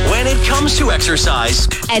comes to exercise,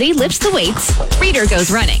 Eddie lifts the weights. Reader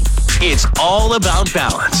goes running. it's all about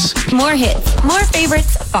balance. More hits, more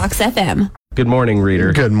favorites, Fox FM. Good morning,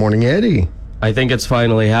 Reader. Good morning, Eddie. I think it's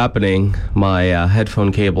finally happening. My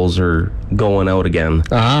headphone cables are going out again.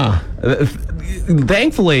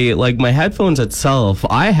 Thankfully, like my headphones itself,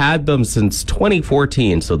 I had them since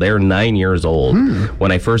 2014, so they're 9 years old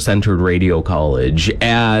when I first entered radio college,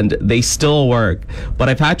 and they still work. But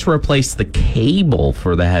I've had to replace the cable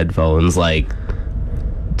for the headphones like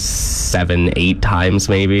 7-8 times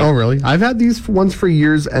maybe. Oh, really? I've had these ones for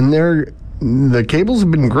years, and the cables have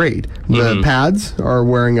been great. The pads are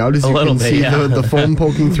wearing out, as you can see the foam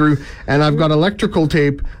poking through. And I've got electrical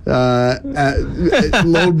tape,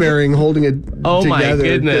 load bearing, holding it Oh my together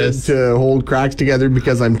goodness. to hold cracks together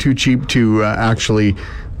because I'm too cheap to actually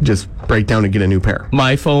just break down and get a new pair.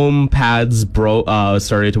 My foam pads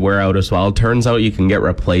started to wear out as well. Turns out you can get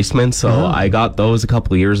replacements, so I got those a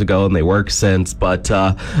couple of years ago and they work since. But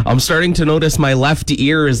I'm starting to notice my left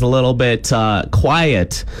ear is a little bit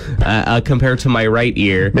quiet compared to my right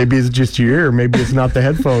ear. Maybe it's just your ear. Maybe it's not the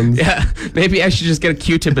headphones. Yeah, maybe I should just get a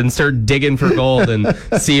Q-tip and start digging for gold and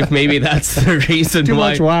see if maybe that's the reason Too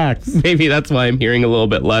why. much wax. Maybe that's why I'm hearing a little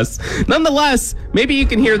bit less. Nonetheless, maybe you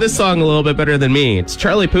can hear this song a little bit better than me. It's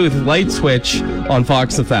Charlie Puth, Light Switch on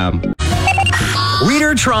Fox FM.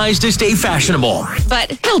 Reader tries to stay fashionable.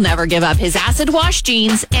 But he'll never give up his acid wash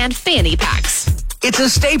jeans and fanny packs. It's a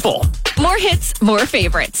staple. More hits, more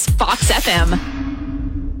favorites, Fox FM.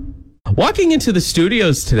 Walking into the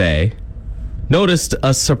studios today, noticed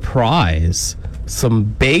a surprise. Some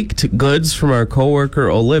baked goods from our coworker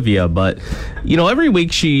Olivia, but every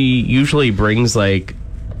week she usually brings like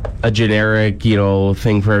a generic,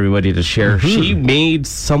 thing for everybody to share. She made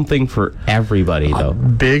something for everybody, though.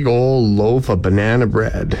 Big old loaf of banana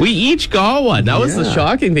bread. We each got one. That was the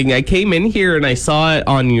shocking thing. I came in here and I saw it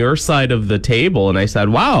on your side of the table, and I said,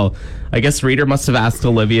 wow, I guess Reader must have asked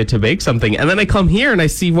Olivia to bake something. And then I come here and I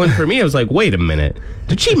see one for me. I was like, wait a minute.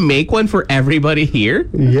 Did she make one for everybody here?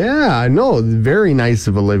 Yeah, I know. Very nice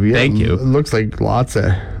of Olivia. Thank you. It looks like lots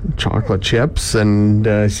of chocolate chips, and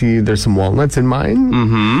see, there's some walnuts in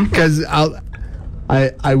mine. Because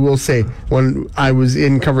I will say, when I was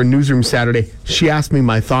in covering Newsroom Saturday, she asked me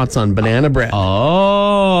my thoughts on banana bread.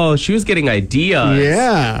 Oh, she was getting ideas.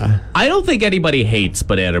 Yeah. I don't think anybody hates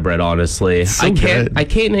banana bread, honestly. So I good.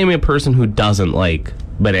 can't name a person who doesn't like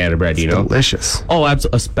banana bread, Delicious. Oh,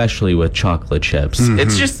 especially with chocolate chips.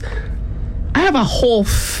 It's just, I have a whole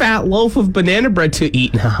fat loaf of banana bread to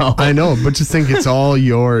eat now. I know, but just think it's all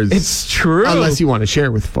yours. It's true. Unless you want to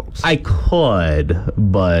share with folks. I could,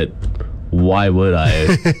 but why would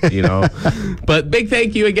I? But big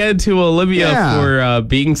thank you again to Olivia for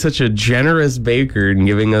being such a generous baker and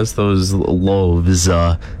giving us those loaves.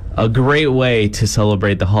 A great way to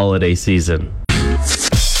celebrate the holiday season.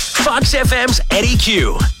 Fox FM's Eddie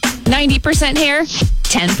Q. 90% hair,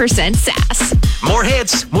 10% sass. More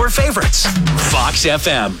hits, more favorites. Fox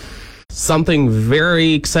FM. Something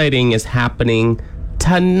very exciting is happening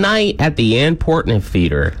tonight at the Ann Portniff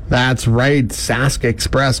Theater. That's right. Sask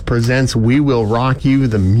Express presents We Will Rock You,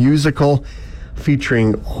 the musical,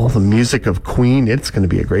 featuring all the music of Queen. It's going to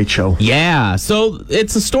be a great show. Yeah, so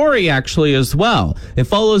it's a story actually as well. It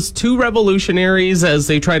follows two revolutionaries as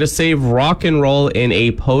they try to save rock and roll in a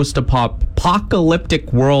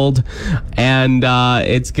post-apocalyptic world, and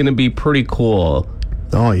it's going to be pretty cool.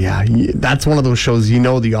 Oh, yeah. That's one of those shows,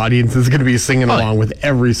 the audience is going to be singing along with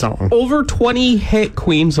every song. Over 20 hit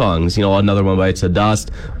Queen songs. Another One Bites the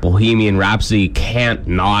Dust, Bohemian Rhapsody, can't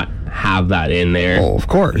not have that in there. Oh, of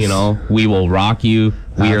course. We Will Rock You,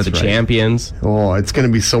 We Are That's the right. Champions. Oh, it's going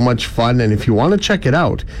to be so much fun. And if you want to check it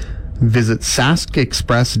out, visit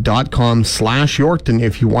saskexpress.com/Yorkton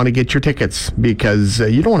if you want to get your tickets, because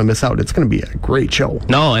you don't want to miss out. It's going to be a great show.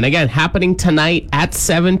 No, and again, happening tonight at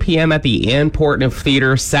 7 p.m. at the Ann Portniff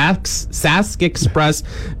Theater. Sask Express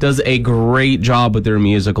does a great job with their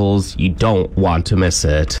musicals. You don't want to miss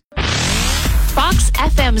it. Fox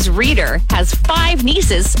FM's Reader has 5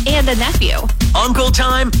 nieces and a nephew. Uncle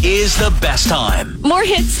time is the best time. More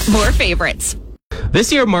hits, more favorites.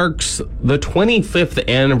 This year marks the 25th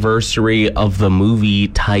anniversary of the movie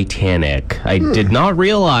Titanic. I did not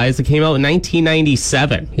realize it came out in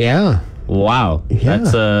 1997. Yeah. Wow.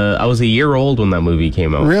 Yeah. I was a year old when that movie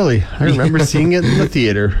came out. Really? I remember seeing it in the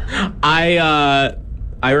theater. I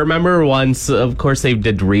remember once, of course, they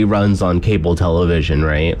did reruns on cable television,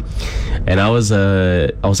 right? And I was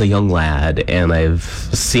a young lad, and I've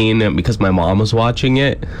seen it because my mom was watching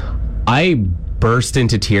it. I burst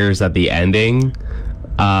into tears at the ending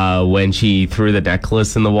when she threw the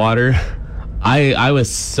necklace in the water. I was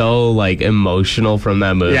so like emotional from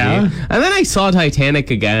that movie. Yeah? And then I saw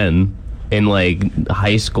Titanic again in like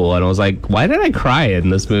high school, and I was like, why did I cry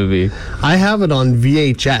in this movie? I have it on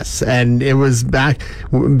VHS, and it was back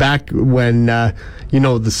when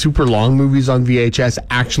the super long movies on VHS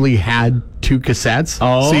actually had 2 cassettes.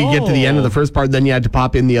 So you get to the end of the first part, then you had to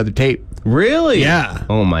pop in the other tape. Really? Yeah.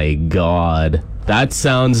 Oh my God. That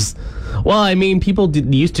sounds... Well, I mean, people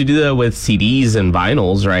used to do that with CDs and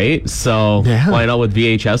vinyls, right? So why not with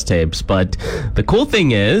VHS tapes? But the cool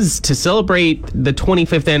thing is, to celebrate the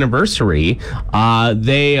 25th anniversary,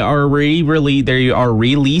 they are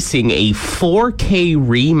releasing a 4K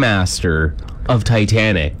remaster of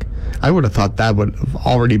Titanic. I would have thought that would have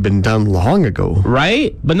already been done long ago.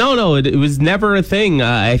 Right? But no, it was never a thing.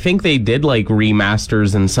 I think they did like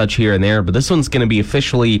remasters and such here and there, but this one's going to be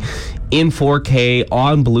officially in 4K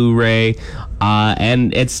on Blu-ray.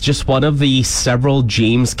 And it's just one of the several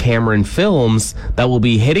James Cameron films that will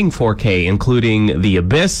be hitting 4K, including The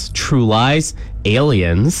Abyss, True Lies,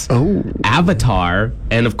 Aliens, Avatar,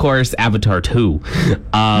 and of course, Avatar 2.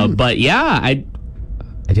 But yeah, I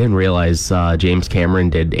didn't realize James Cameron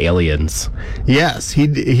did Aliens. Yes, he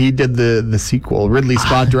did the sequel. Ridley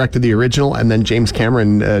Scott directed the original, and then James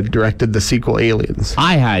Cameron directed the sequel, Aliens.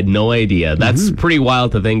 I had no idea. That's pretty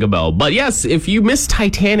wild to think about. But yes, if you miss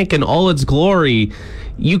Titanic in all its glory,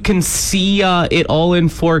 you can see it all in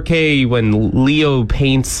 4K when Leo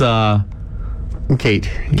paints...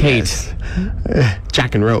 Kate. Yes.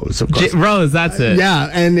 Jack and Rose, of course. Rose, that's it. Yeah,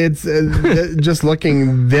 and it's just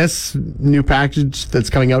looking, this new package that's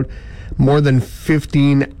coming out, more than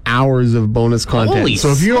 15 hours of bonus content. Holy so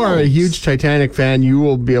if you are a smokes. huge Titanic fan, you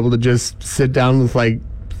will be able to just sit down with like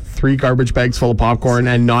 3 garbage bags full of popcorn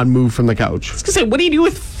and not move from the couch. I was gonna say, what do you do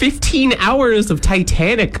with 15 hours of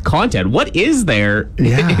Titanic content? What is there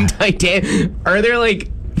in Titanic? Are there like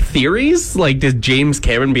theories? Like, did James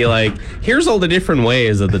Cameron be like, here's all the different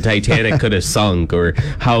ways that the Titanic could have sunk, or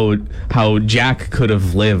how Jack could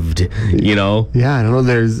have lived, you know? Yeah, I don't know.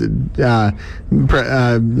 There's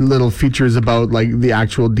little features about like the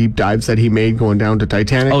actual deep dives that he made going down to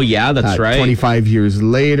Titanic. Oh yeah, that's right. 25 years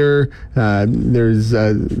later, there's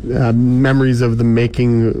memories of them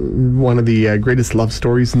making one of the greatest love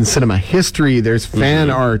stories in cinema history. There's fan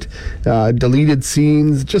art, deleted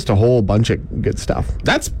scenes, just a whole bunch of good stuff.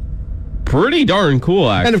 That's pretty darn cool,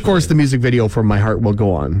 actually. And of course, the music video for My Heart Will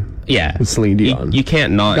Go On. Yeah. With Celine Dion. You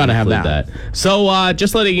can't not Gotta have include that. So,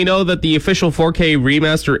 just letting you know that the official 4K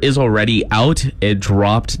remaster is already out. It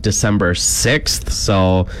dropped December 6th,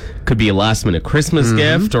 so could be a last-minute Christmas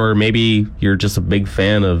gift, or maybe you're just a big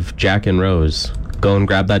fan of Jack and Rose. Go and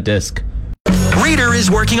grab that disc. Reader is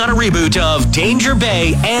working on a reboot of Danger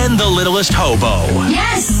Bay and The Littlest Hobo.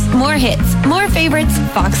 Yes! More hits, more favorites,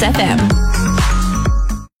 Fox FM.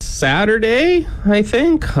 Saturday, I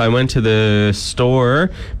think, I went to the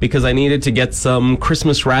store because I needed to get some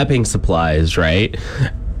Christmas wrapping supplies, right?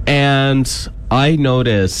 And I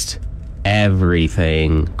noticed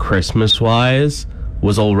everything Christmas-wise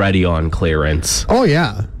was already on clearance. Oh,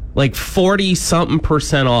 yeah. Like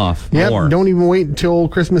 40-something% off more. Don't even wait until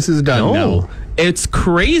Christmas is done. No. It's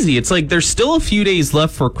crazy. It's like there's still a few days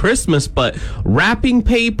left for Christmas, but wrapping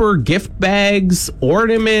paper, gift bags,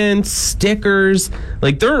 ornaments, stickers,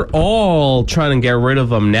 like they're all trying to get rid of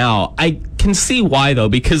them now. I can see why, though,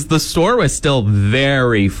 because the store was still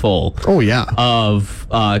very full. Oh, yeah. Of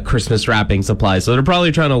Christmas wrapping supplies. So they're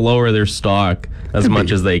probably trying to lower their stock as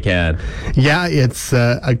much as they can. Yeah, it's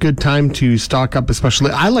a good time to stock up,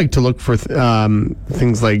 especially. I like to look for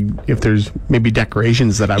things like if there's maybe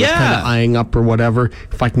decorations that I was kind of eyeing up or whatever,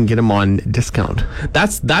 if I can get them on discount.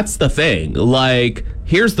 That's the thing. Like,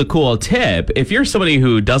 here's the cool tip. If you're somebody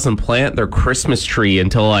who doesn't plant their Christmas tree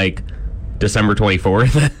until like December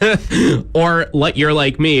 24th, or you're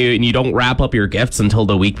like me and you don't wrap up your gifts until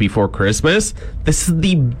the week before Christmas, this is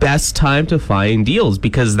the best time to find deals,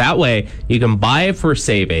 because that way you can buy it for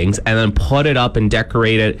savings and then put it up and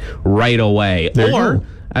decorate it right away. Or,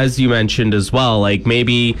 as you mentioned as well, like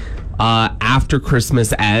maybe after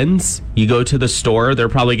Christmas ends, you go to the store, they're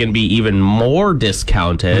probably going to be even more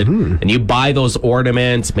discounted, and you buy those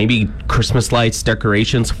ornaments, maybe Christmas lights,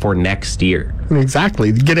 decorations for next year.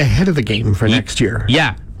 Exactly. Get ahead of the game for next year.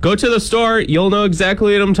 Yeah. Go to the store. You'll know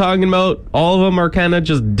exactly what I'm talking about. All of them are kind of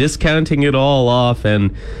just discounting it all off,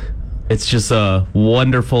 and it's just a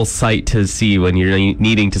wonderful sight to see when you're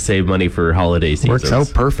needing to save money for holiday seasons. Works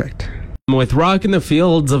out perfect. With Rock in the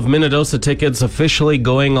Fields of Minnedosa tickets officially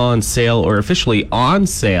going on sale, or officially on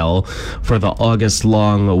sale for the August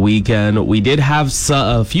long weekend, we did have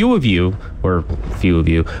a few of you or a few of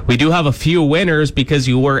you. We do have a few winners because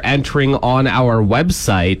you were entering on our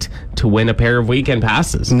website to win a pair of weekend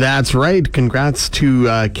passes. That's right. Congrats to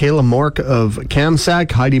Kayla Mork of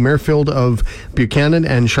Kamsack, Heidi Merfield of Buchanan,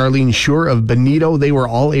 and Charlene Schur of Benito. They were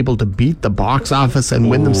all able to beat the box office and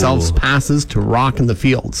win themselves passes to Rock in the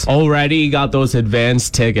Fields. Already got those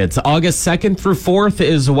advanced tickets. August 2nd through 4th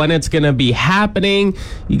is when it's going to be happening.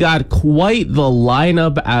 You got quite the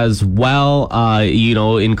lineup as well,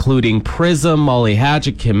 including Prism, Molly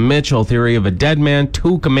Hatchet, Kim Mitchell, Theory of a Dead Man,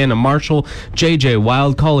 Took, Amanda Marshall, JJ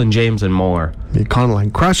Wild, Colin James, and more. The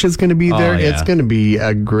Econoline Crush is going to be there. Yeah. It's going to be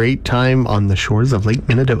a great time on the shores of Lake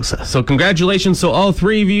Minnedosa. So congratulations to all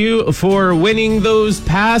three of you for winning those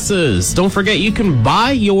passes. Don't forget, you can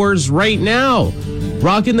buy yours right now.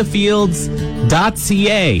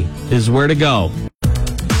 rockinthefields.ca is where to go.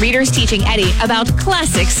 Reader's teaching Eddie about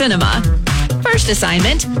classic cinema. First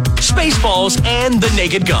assignment, Spaceballs and the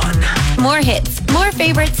Naked Gun. More hits, more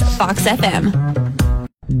favorites, Fox FM.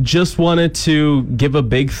 Just wanted to give a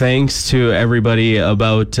big thanks to everybody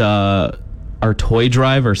about our toy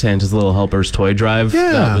drive, our Santa's Little Helpers toy drive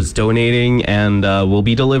that was donating, and we'll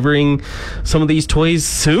be delivering some of these toys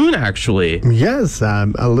soon, actually. Yes,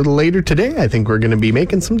 a little later today, I think we're going to be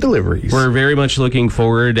making some deliveries. We're very much looking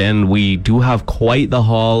forward, and we do have quite the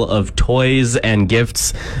haul of toys and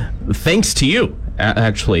gifts thanks to you.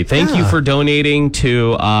 Actually, thank you for donating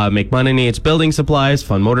to Make Money Needs Building Supplies,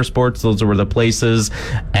 Fun Motorsports. Those were the places,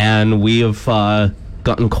 and we have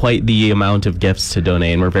gotten quite the amount of gifts to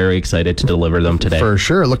donate, and we're very excited to deliver them today. For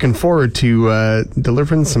sure. Looking forward to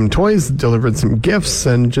delivering some toys, delivering some gifts,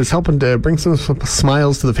 and just helping to bring some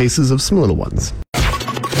smiles to the faces of some little ones.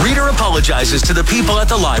 Reader apologizes to the people at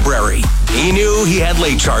the library. He knew he had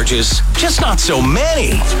late charges, just not so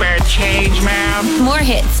many. Spare change, ma'am. More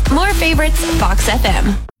hits, more favorites, Fox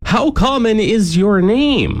FM. How common is your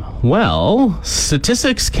name? Well,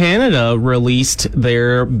 Statistics Canada released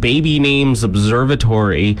their Baby Names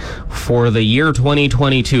Observatory for the year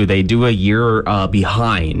 2022. They do a year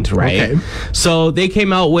behind, right? Okay. So they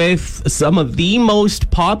came out with some of the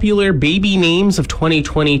most popular baby names of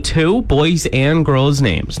 2022, boys and girls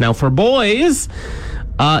names. Now, for boys,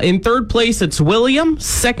 in third place, it's William.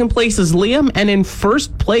 Second place is Liam. And in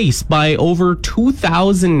first place, by over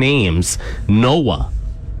 2,000 names, Noah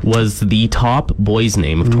was the top boy's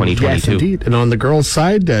name of 2022. Yes, indeed. And on the girls'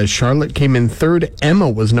 side, Charlotte came in third, Emma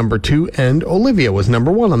was number 2, and Olivia was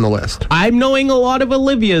number 1 on the list. I'm knowing a lot of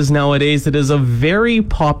Olivias nowadays. It is a very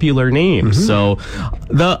popular name. So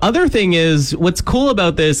the other thing is, what's cool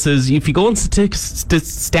about this is if you go on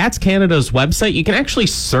Stats Canada's website, you can actually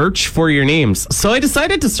search for your names. So I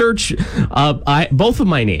decided to search both of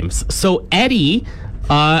my names. So Eddie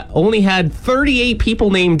only had 38 people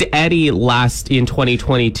named Eddie in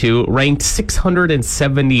 2022, ranked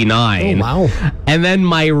 679. Oh, wow. And then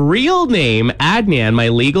my real name, Adnan, my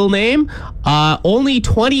legal name, only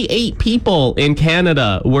 28 people in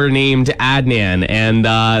Canada were named Adnan. And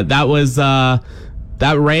that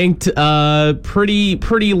ranked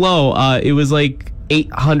pretty low. It was like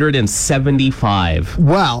 875.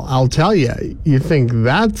 Well, I'll tell you, you think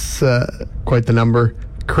that's quite the number.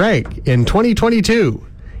 Craig, in 2022,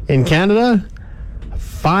 in Canada,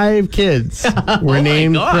 5 kids were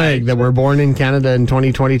named God. Craig that were born in Canada in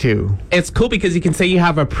 2022. It's cool because you can say you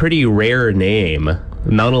have a pretty rare name.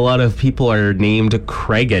 Not a lot of people are named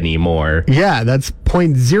Craig anymore. Yeah, that's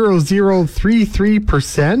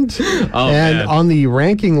 0.0033%. Oh, and man. on the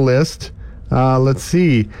ranking list, let's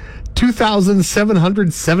see,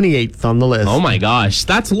 2,778th on the list. Oh my gosh,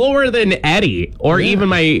 that's lower than Eddie or even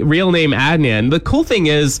my real name Adnan. The cool thing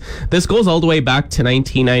is this goes all the way back to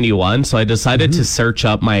 1991, so I decided to search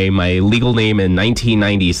up my legal name in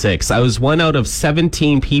 1996. I was one out of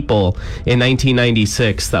 17 people in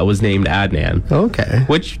 1996 that was named Adnan. Okay.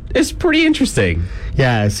 Which is pretty interesting.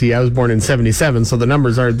 Yeah, see, I was born in 77, so the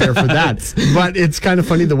numbers aren't there for that. But it's kind of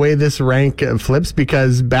funny the way this rank flips,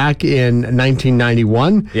 because back in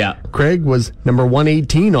 1991, Craig was number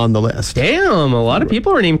 118 on the list. Damn, a lot of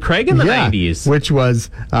people were named Craig in the 90s. Which was,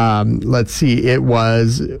 let's see, it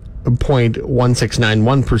was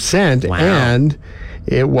 0.1691%, Wow. and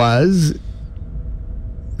it was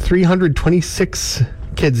 326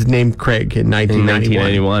 kids named Craig in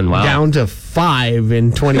 1991. Wow. Down to 5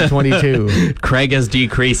 in 2022. Craig is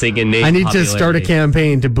decreasing in name I need to popularity. start a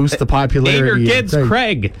campaign to boost the popularity. Name your of kids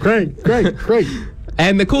Craig. Craig.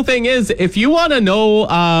 And the cool thing is, if you want to know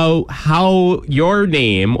how your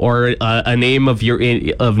name or a name of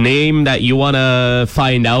name that you want to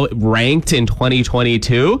find out ranked in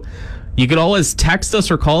 2022, you can always text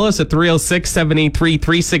us or call us at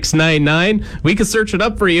 306-783-3699. We can search it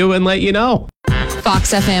up for you and let you know.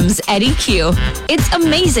 Fox FM's Eddie Q. It's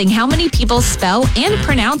amazing how many people spell and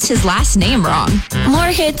pronounce his last name wrong. More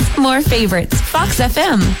hits, more favorites. Fox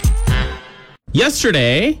FM.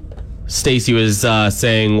 Yesterday, Stacy was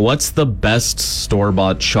saying, what's the best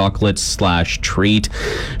store-bought chocolate / treat?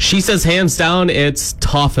 She says, hands down, it's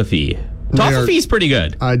Toffee. Toffee's pretty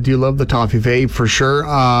good. I do love the toffee for sure.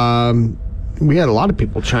 We had a lot of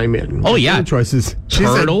people chime in. Oh, yeah. Choices.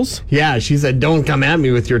 Turtles? She said, don't come at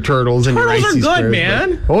me with your turtles and Turtles your are icy good, squares.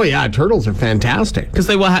 man. Oh, yeah. Turtles are fantastic. Because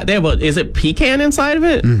they have is it pecan inside of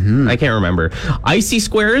it? Mm-hmm. I can't remember. Icy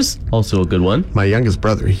squares, also a good one. My youngest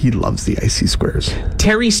brother, he loves the icy squares.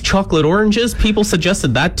 Terry's chocolate oranges, people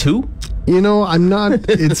suggested that too. You know, I'm not,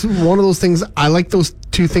 it's one of those things, I like those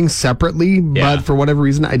two things separately, Yeah. but for whatever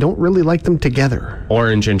reason, I don't really like them together.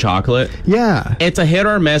 Orange and chocolate. Yeah. It's a hit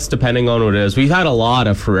or miss depending on what it is. We've had a lot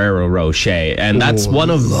of Ferrero Rocher, and that's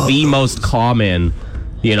one of the most common,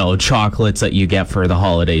 chocolates that you get for the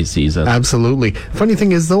holiday season. Absolutely. Funny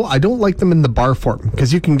thing is, though, I don't like them in the bar form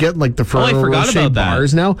because you can get like the Ferrero forgot Rocher about that.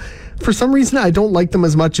 bars now. For some reason, I don't like them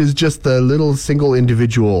as much as just the little single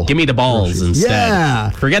individual. Give me the balls instead. Yeah.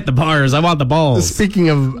 Forget the bars. I want the balls. Speaking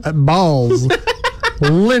of balls,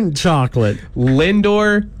 Lindt chocolate.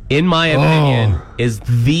 Lindor, in my opinion, is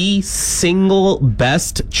the single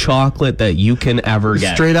best chocolate that you can ever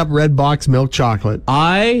get. Straight up red box milk chocolate.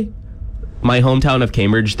 My hometown of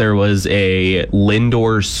Cambridge, there was a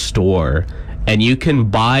Lindor store, and you can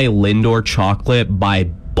buy Lindor chocolate by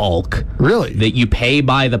bulk. Really? That you pay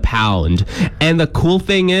by the pound. And the cool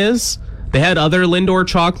thing is, they had other Lindor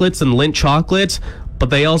chocolates and Lindt chocolates, but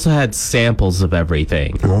they also had samples of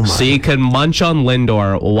everything. So you can munch on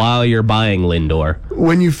Lindor while you're buying Lindor.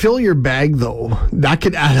 When you fill your bag, though, that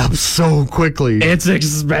could add up so quickly. It's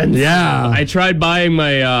expensive. Yeah. I tried buying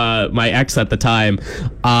my ex at the time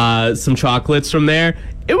some chocolates from there.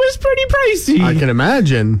 It was pretty pricey. I can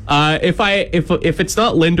imagine. If it's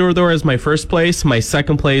not Lindor though as my first place, my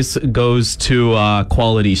second place goes to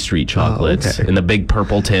Quality Street chocolates in the big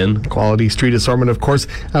purple tin. Quality Street assortment, of course.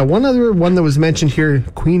 One other one that was mentioned here,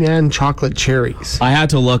 Queen Anne chocolate cherries. I had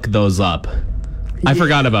to look those up. I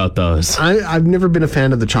forgot about those. I've never been a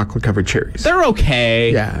fan of the chocolate covered cherries. They're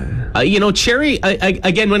okay. Yeah. Cherry,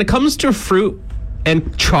 again, when it comes to fruit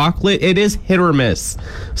and chocolate, it is hit or miss.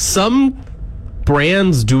 Some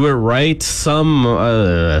brands do it right, some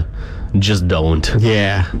just don't.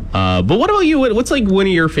 Yeah. But what about you? What's like one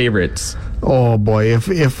of your favorites? Oh boy,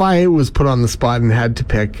 if I was put on the spot and had to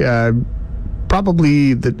pick,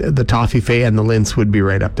 probably the Toffee and the Lindts would be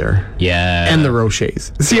right up there. Yeah. And the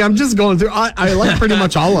Rochers. See, I'm just going through. I like pretty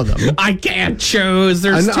much all of them. I can't choose.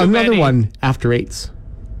 There's too another many. one, After Eights.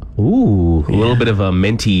 Ooh, a little bit of a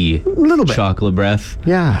minty little bit. chocolate breath.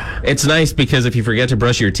 Yeah. It's nice because if you forget to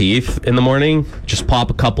brush your teeth in the morning, just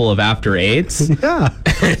pop a couple of After Eights. Yeah.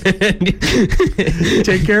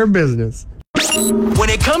 Take care of business. When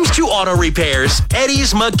it comes to auto repairs,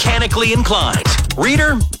 Eddie's mechanically inclined.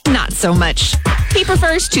 Reader? Not so much. He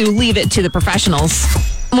prefers to leave it to the professionals.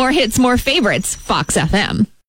 More hits, more favorites. Fox FM.